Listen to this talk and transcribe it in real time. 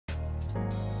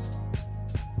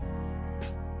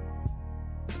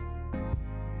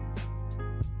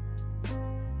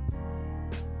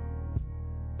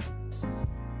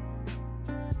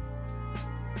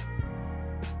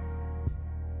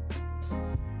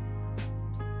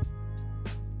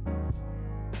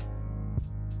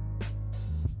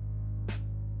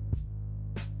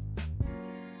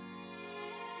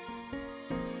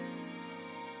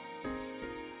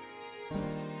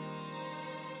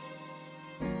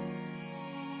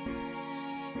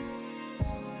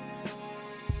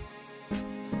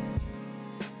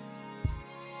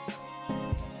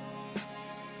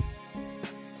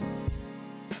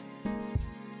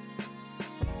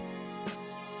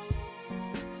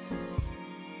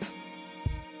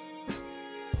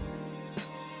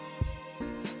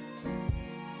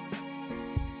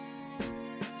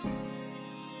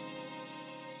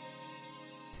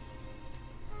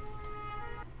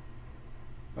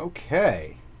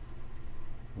Okay,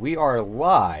 we are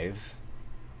live.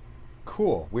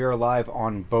 Cool, we are live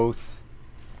on both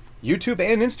YouTube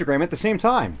and Instagram at the same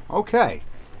time. Okay.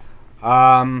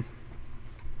 All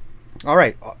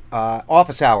right,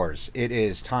 office hours. It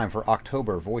is time for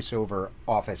October voiceover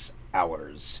office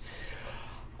hours.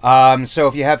 So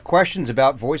if you have questions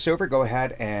about voiceover, go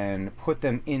ahead and put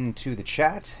them into the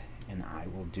chat, and I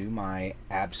will do my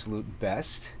absolute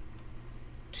best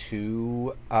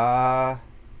to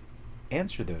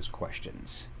answer those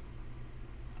questions.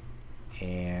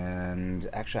 And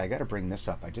actually, I got to bring this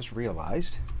up. I just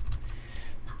realized,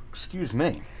 excuse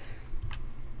me,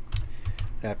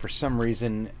 that for some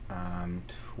reason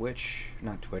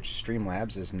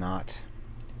Streamlabs is not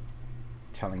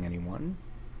telling anyone.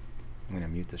 I'm going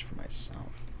to mute this for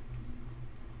myself.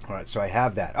 All right, so I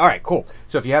have that. All right, cool.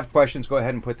 So if you have questions, go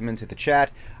ahead and put them into the chat.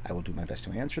 I will do my best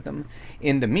to answer them.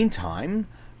 In the meantime,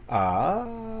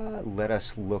 let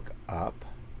us look up.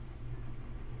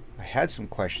 I had some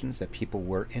questions that people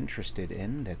were interested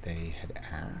in that they had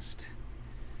asked.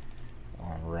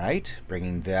 All right,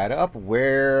 bringing that up.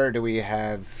 Where do we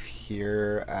have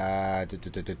here?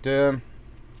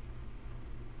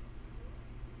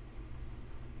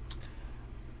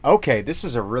 Okay, this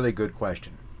is a really good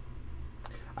question.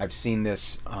 I've seen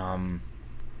this.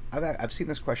 I've seen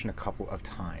this question a couple of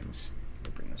times.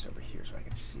 Let me bring this over here so I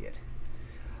can see it.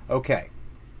 Okay.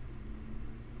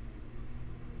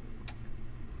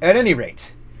 At any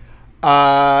rate,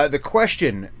 the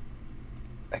question,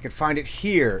 I could find it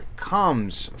here,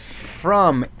 comes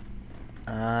from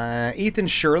Ethan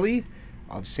Shirley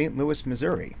of St. Louis,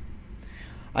 Missouri.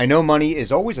 I know money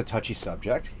is always a touchy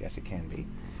subject. Yes, it can be.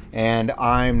 And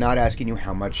I'm not asking you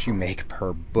how much you make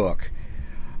per book.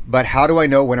 But how do I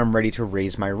know when I'm ready to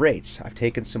raise my rates? I've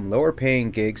taken some lower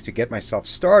paying gigs to get myself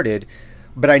started,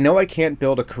 but I know I can't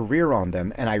build a career on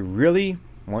them, and I really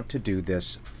want to do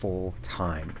this full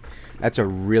time. That's a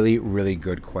really, really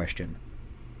good question.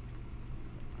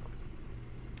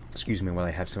 Excuse me while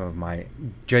I have some of my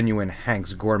genuine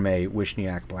Hank's Gourmet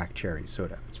Wishniak Black Cherry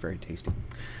Soda. It's very tasty.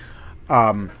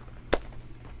 That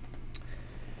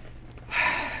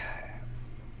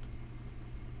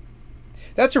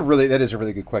is a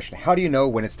really good question. How do you know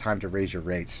when it's time to raise your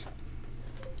rates?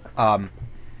 I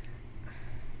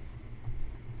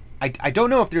don't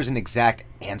know if there's an exact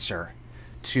answer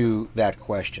to that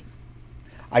question.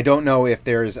 I don't know if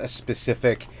there's a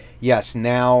specific, yes,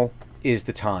 now is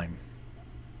the time.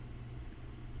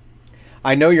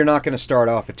 I know you're not going to start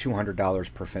off at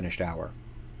 $200 per finished hour,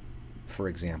 for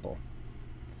example.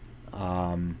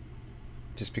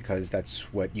 Just because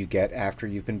that's what you get after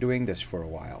you've been doing this for a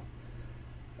while.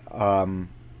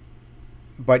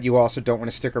 But you also don't want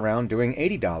to stick around doing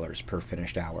 $80 per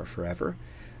finished hour forever,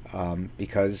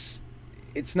 because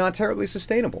it's not terribly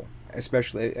sustainable.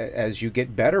 Especially as you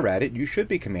get better at it, you should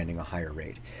be commanding a higher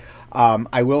rate.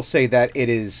 I will say that it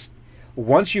is,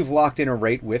 once you've locked in a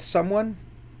rate with someone,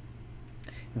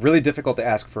 really difficult to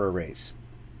ask for a raise.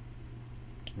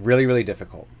 Really, really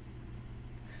difficult.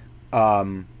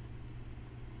 I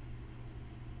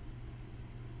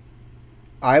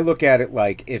look at it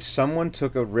like, if someone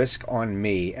took a risk on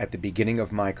me at the beginning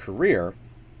of my career,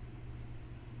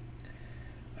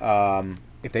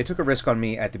 if they took a risk on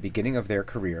me at the beginning of their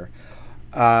career,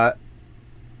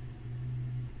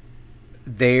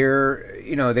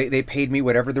 they paid me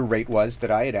whatever the rate was that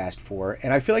I had asked for,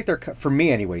 and I feel like for me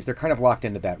anyways, they're kind of locked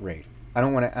into that rate. I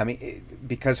don't want to,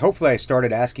 because hopefully I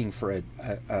started asking for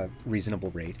a reasonable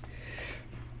rate.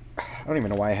 I don't even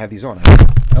know why I have these on.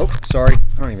 Oh, sorry.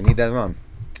 I don't even need that on.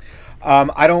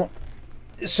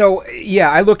 So yeah,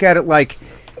 I look at it like,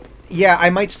 yeah, I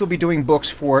might still be doing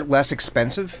books for less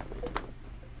expensive,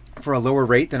 for a lower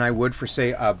rate than I would for,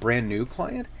 say, a brand new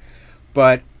client.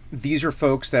 But these are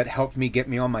folks that helped me get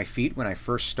me on my feet when I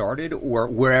first started, or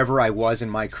wherever I was in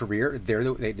my career.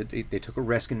 They took a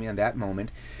risk in me in that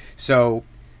moment. So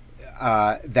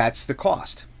that's the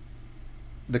cost.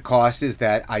 The cost is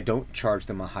that I don't charge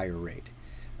them a higher rate.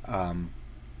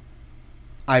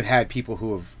 I've had people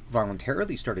who have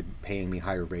voluntarily started paying me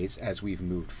higher rates as we've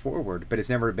moved forward, but it's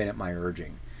never been at my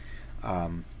urging.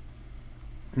 Now,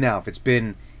 if it's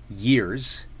been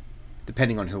years,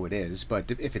 depending on who it is, but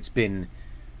if it's been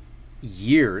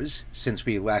years since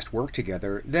we last worked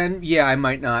together, then yeah, I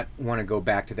might not want to go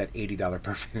back to that $80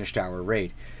 per finished hour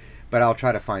rate. But I'll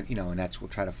try to find, we'll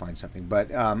try to find something. But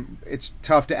it's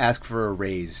tough to ask for a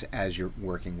raise as you're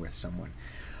working with someone.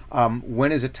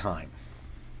 When is it time?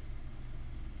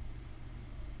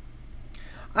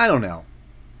 I don't know.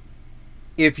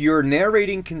 If you're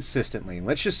narrating consistently,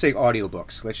 let's just say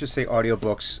audiobooks. Let's just say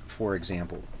audiobooks, for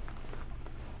example.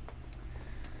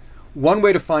 One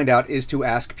way to find out is to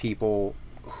ask people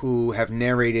who have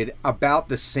narrated about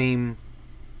the same,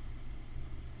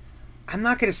 I'm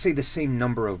not going to say the same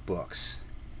number of books,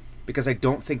 because I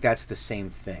don't think that's the same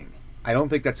thing. I don't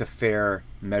think that's a fair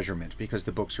measurement, because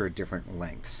the books are at different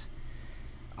lengths.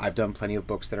 I've done plenty of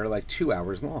books that are like 2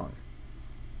 hours long.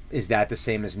 Is that the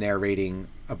same as narrating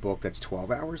a book that's 12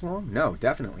 hours long? No,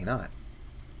 definitely not.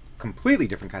 Completely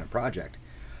different kind of project.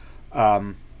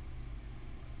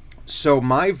 So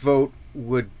my vote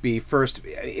would be, first,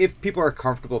 if people are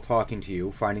comfortable talking to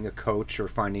you, finding a coach, or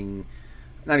finding,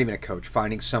 not even a coach,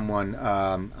 finding someone,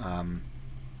 a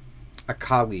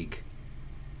colleague,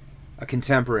 a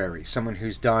contemporary, someone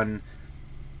who's done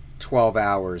 12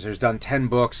 hours, who's done 10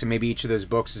 books, and maybe each of those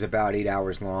books is about 8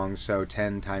 hours long, so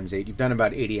 10 times 8, you've done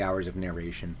about 80 hours of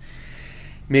narration.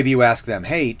 Maybe you ask them,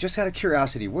 hey, just out of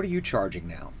curiosity, what are you charging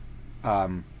now?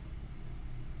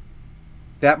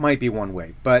 That might be one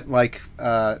way, but like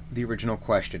the original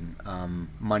question,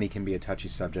 money can be a touchy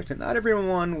subject, and not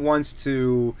everyone wants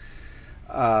to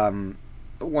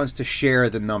share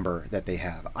the number that they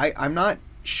have. I'm not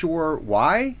sure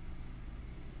why.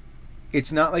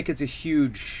 It's not like it's a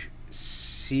huge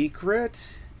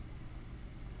secret,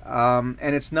 and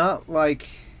it's not like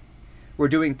we're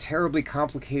doing terribly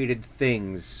complicated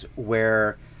things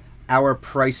where our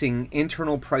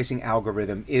internal pricing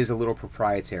algorithm is a little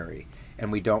proprietary,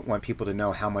 and we don't want people to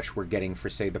know how much we're getting for,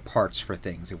 say, the parts for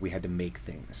things if we had to make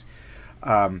things.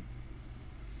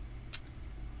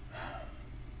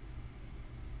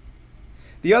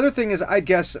 The other thing is, I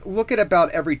guess, look at about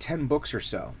every 10 books or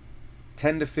so.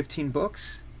 10 to 15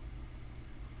 books?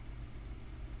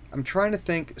 I'm trying to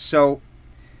think. So,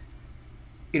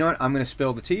 you know what? I'm going to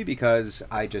spill the tea because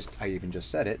I even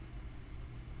just said it.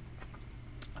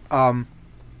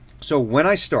 So when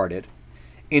I started,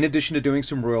 in addition to doing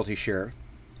some royalty share,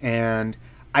 and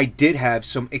I did have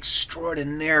some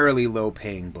extraordinarily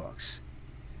low-paying books,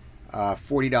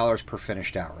 $40 per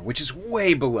finished hour, which is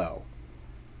way below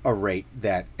a rate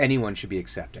that anyone should be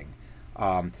accepting.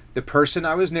 The person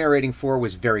I was narrating for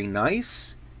was very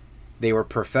nice. They were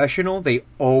professional. They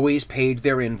always paid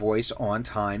their invoice on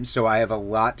time, so I have a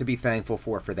lot to be thankful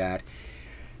for that.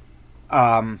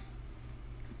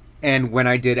 And when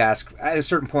I did ask, at a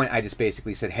certain point, I just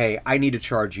basically said, hey, I need to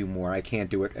charge you more. I can't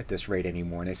do it at this rate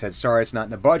anymore. And they said, sorry, it's not in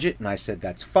the budget. And I said,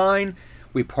 that's fine.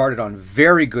 We parted on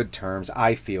very good terms,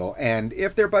 I feel. And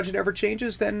if their budget ever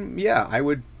changes, then yeah, I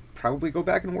would probably go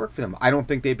back and work for them. I don't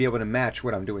think they'd be able to match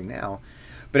what I'm doing now.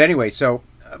 But anyway,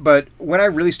 but when I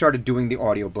really started doing the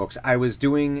audiobooks, I was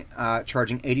charging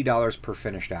 $80 per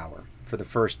finished hour for the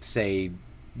first, say,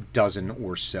 dozen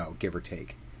or so, give or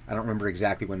take. I don't remember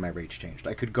exactly when my rates changed.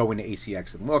 I could go into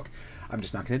ACX and look. I'm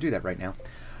just not going to do that right now.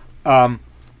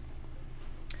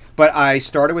 But I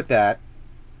started with that,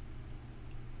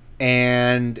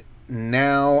 and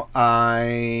now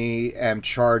I am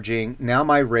charging, now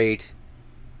my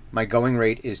going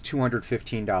rate is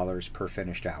 $215 per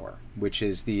finished hour, which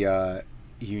is the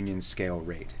union scale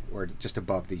rate, or just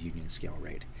above the union scale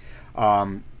rate.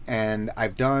 And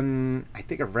I've done, I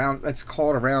think, around, let's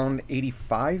call it around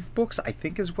 85 books, I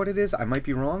think is what it is. I might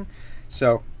be wrong.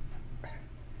 So,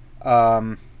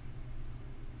 yeah,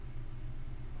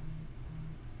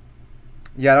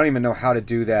 I don't even know how to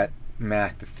do that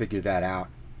math to figure that out.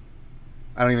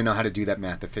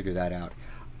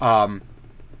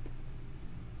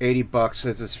 80 bucks,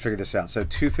 let's just figure this out. So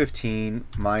 215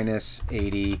 minus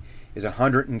 80 is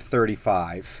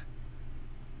 135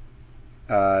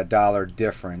 dollar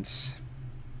difference,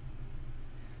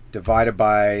 divided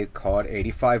by, call it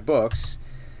 85 books.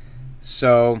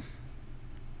 So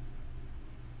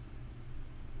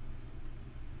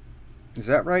is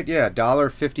that right? Yeah,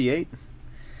 $1.58.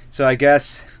 So I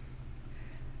guess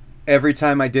every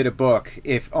time I did a book,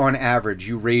 if on average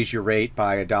you raise your rate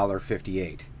by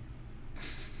 $1.58,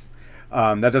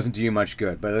 that doesn't do you much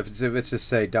good. But if it's just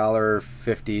say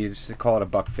 $1.50, just call it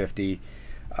 $1.50,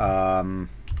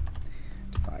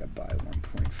 divided by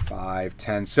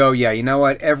 1.510. So yeah, you know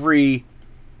what? Every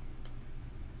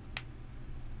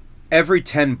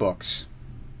 10 books,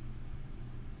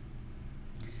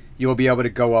 you'll be able to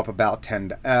go up about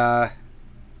 10.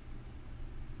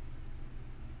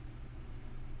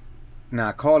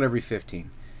 Call it every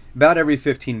 15. About every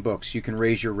 15 books, you can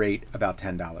raise your rate about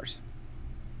 $10.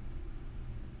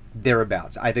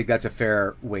 Thereabouts. I think that's a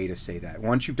fair way to say that.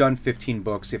 Once you've done 15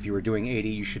 books, if you were doing 80,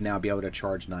 you should now be able to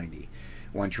charge 90.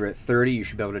 Once you're at 30, you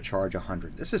should be able to charge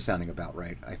 100. This is sounding about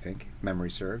right, I think, if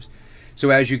memory serves. So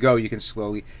as you go, you can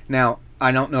slowly... Now,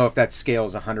 I don't know if that scale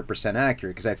is 100%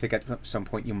 accurate, because I think at some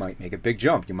point you might make a big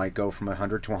jump. You might go from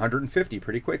 100 to 150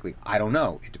 pretty quickly. I don't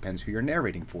know. It depends who you're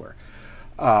narrating for.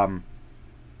 The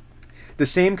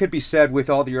same could be said with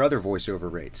all your other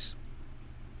voiceover rates.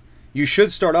 You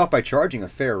should start off by charging a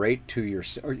fair rate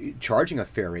charging a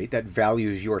fair rate that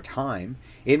values your time.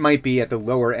 It might be at the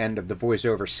lower end of the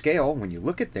voiceover scale when you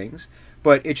look at things,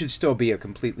 but it should still be a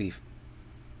completely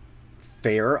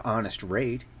fair, honest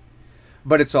rate.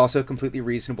 But it's also completely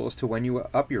reasonable as to when you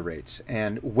up your rates.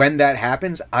 And when that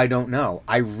happens, I don't know.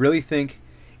 I really think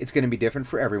it's going to be different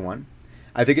for everyone.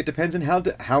 I think it depends on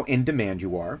how in demand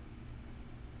you are.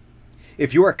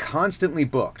 If you are constantly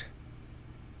booked,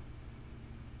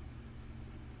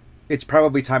 it's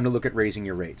probably time to look at raising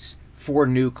your rates for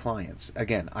new clients.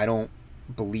 Again, I don't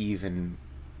believe in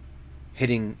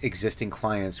hitting existing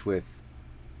clients with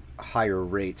higher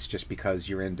rates just because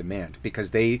you're in demand,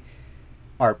 because they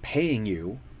are paying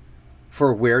you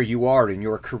for where you are in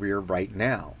your career right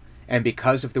now. And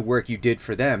because of the work you did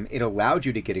for them, it allowed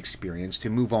you to get experience to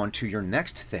move on to your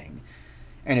next thing.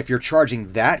 And if you're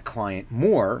charging that client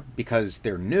more because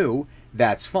they're new,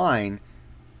 that's fine.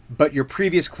 But your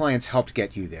previous clients helped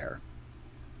get you there.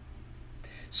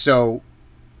 So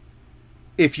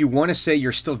if you want to say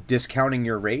you're still discounting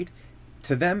your rate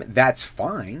to them, that's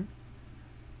fine.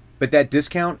 But that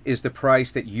discount is the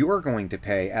price that you are going to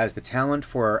pay as the talent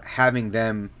for having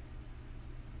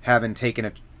taken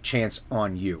a chance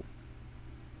on you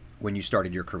when you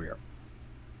started your career.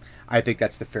 I think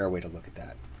that's the fair way to look at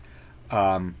that.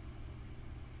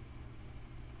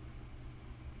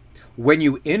 When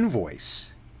you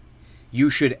invoice, you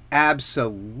should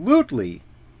absolutely,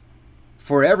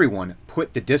 for everyone,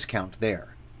 put the discount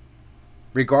there,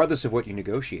 regardless of what you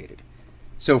negotiated.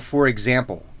 So, for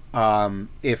example,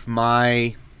 if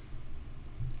I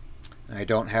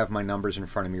don't have my numbers in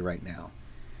front of me right now,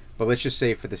 but let's just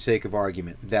say for the sake of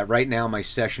argument that right now my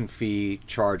session fee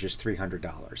charge is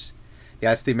 $300.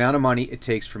 That's the amount of money it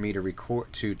takes for me to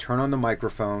record, to turn on the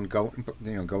microphone, go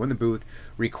in the booth,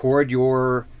 record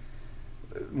your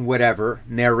whatever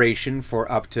narration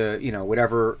for up to,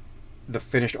 whatever the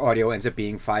finished audio ends up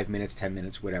being, 5 minutes, 10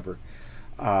 minutes, whatever.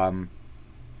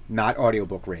 Not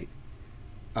audiobook rate.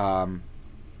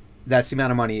 That's the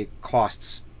amount of money it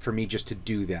costs for me just to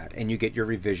do that. And you get your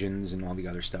revisions and all the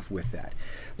other stuff with that.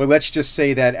 But let's just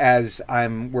say that as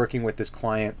I'm working with this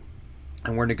client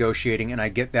and we're negotiating and I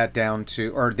get that down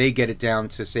to, or they get it down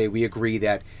to, say we agree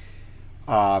that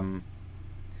 $250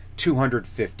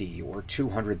 or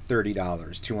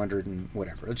 $230, 200 and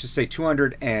whatever. Let's just say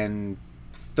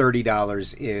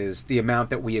 $230 is the amount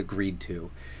that we agreed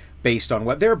to based on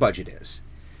what their budget is.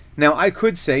 Now, I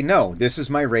could say, no, this is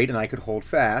my rate, and I could hold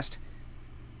fast.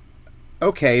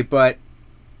 Okay, but,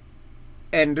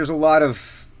 and there's a lot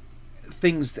of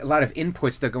things, a lot of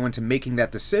inputs that go into making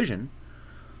that decision.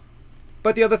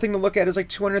 But the other thing to look at is like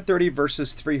 230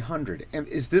 versus 300. And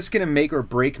is this going to make or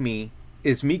break me?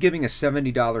 Is me giving a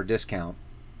 $70 discount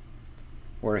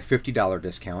or a $50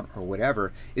 discount or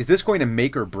whatever, is this going to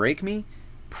make or break me?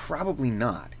 Probably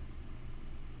not.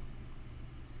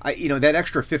 That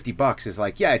extra $50 is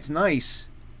like, yeah, it's nice,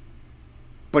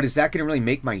 but is that going to really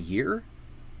make my year?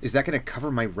 Is that going to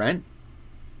cover my rent?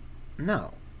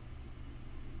 No.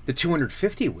 The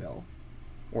 250 will,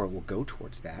 or will go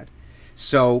towards that.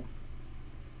 So,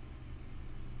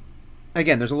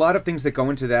 again, there's a lot of things that go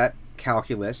into that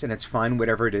calculus, and it's fine,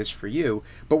 whatever it is for you.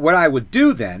 But what I would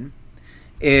do then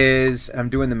is, I'm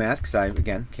doing the math because I,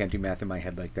 again, can't do math in my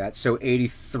head like that. So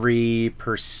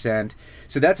 83%.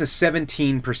 So that's a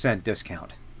 17%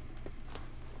 discount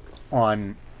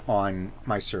on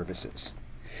my services.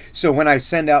 So when I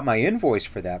send out my invoice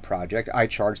for that project, I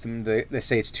charge them, they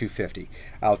say it's $250.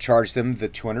 I'll charge them the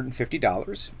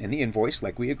 $250 in the invoice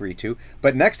like we agreed to.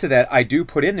 But next to that, I do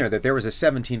put in there that there was a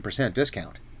 17%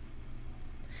 discount.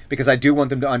 because I do want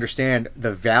them to understand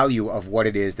the value of what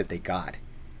it is that they got.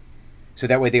 So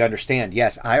that way they understand,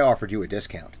 yes, I offered you a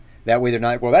discount. That way they're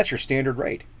not, well, that's your standard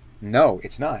rate. No,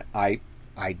 it's not. I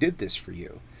did this for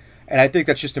you. And I think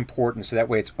that's just important, so that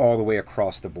way it's all the way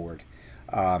across the board.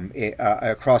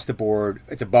 Across the board,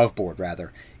 it's above board,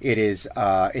 rather.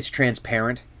 It's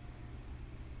transparent,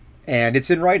 and it's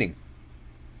in writing.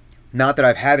 Not that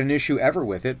I've had an issue ever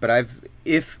with it, but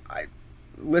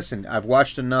listen, I've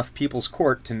watched enough People's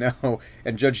Court to know,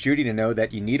 and Judge Judy to know,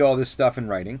 that you need all this stuff in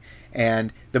writing,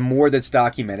 and the more that's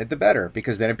documented, the better,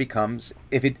 because then it becomes,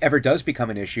 if it ever does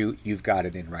become an issue, you've got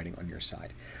it in writing on your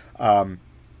side.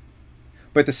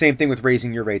 But the same thing with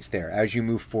raising your rates there. As you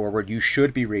move forward, you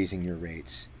should be raising your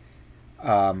rates.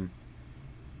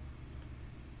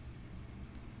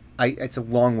 It's a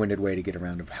long-winded way to get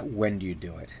around of when do you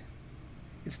do it.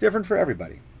 It's different for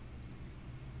everybody.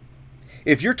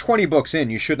 If you're 20 books in,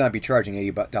 you should not be charging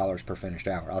 $80 per finished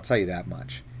hour. I'll tell you that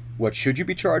much. What should you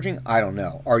be charging? I don't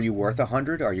know. Are you worth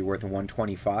 100? Are you worth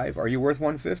 125? Are you worth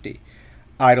 150?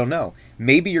 I don't know.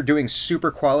 Maybe you're doing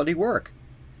super quality work.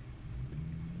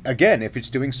 Again, if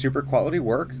it's doing super quality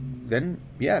work, then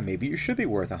yeah, maybe you should be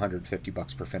worth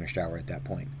 $150 per finished hour at that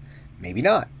point. Maybe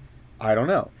not. I don't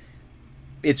know.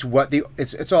 It's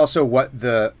also what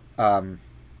the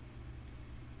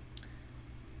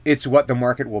it's what the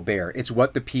market will bear. It's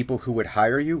what the people who would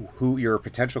hire you, who your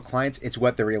potential clients, it's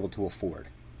what they're able to afford.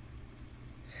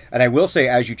 And I will say,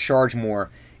 as you charge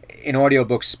more in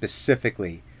audiobooks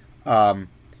specifically,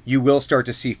 you will start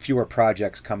to see fewer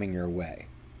projects coming your way.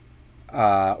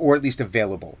 Or at least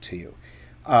available to you,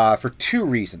 for two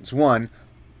reasons. One,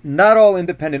 not all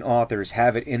independent authors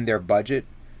have it in their budget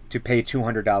to pay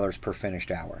 $200 per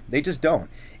finished hour. They just don't.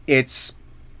 If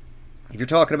you're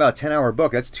talking about a 10-hour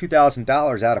book, that's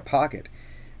 $2,000 out of pocket.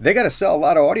 They got to sell a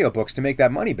lot of audiobooks to make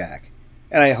that money back,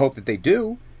 and I hope that they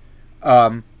do.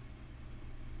 But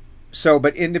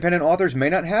independent authors may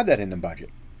not have that in the budget,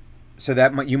 so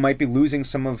that you might be losing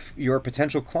some of your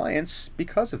potential clients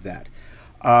because of that.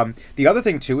 The other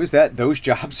thing, too, is that those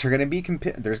jobs are going to be, there's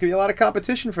going to be a lot of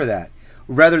competition for that.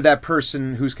 Whether that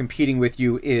person who's competing with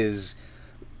you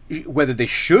whether they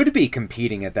should be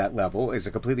competing at that level is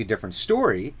a completely different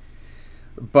story.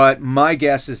 But my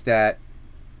guess is that,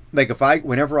 like,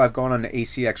 whenever I've gone on to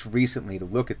ACX recently to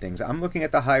look at things, I'm looking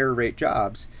at the higher rate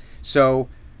jobs. So,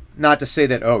 not to say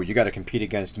that, oh, you got to compete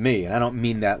against me. And I don't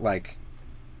mean that like,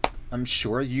 I'm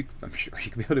sure you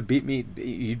could be able to beat me.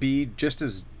 You'd be just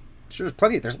as, sure,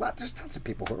 there's tons of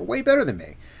people who are way better than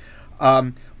me.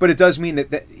 But it does mean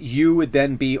that you would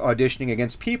then be auditioning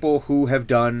against people who have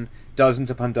done dozens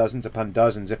upon dozens upon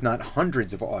dozens, if not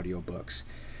hundreds of audiobooks.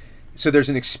 So there's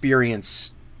an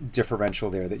experience differential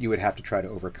there that you would have to try to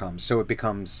overcome. So it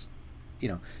becomes,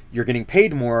 you're getting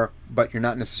paid more, but you're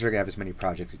not necessarily going to have as many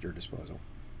projects at your disposal.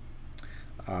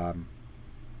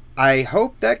 I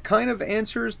hope that kind of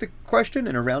answers the question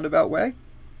in a roundabout way.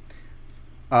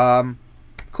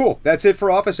 Cool. That's it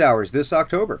for office hours this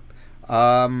October.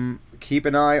 Keep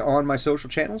an eye on my social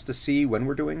channels to see when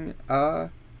we're doing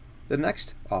the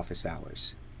next office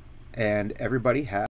hours. And everybody have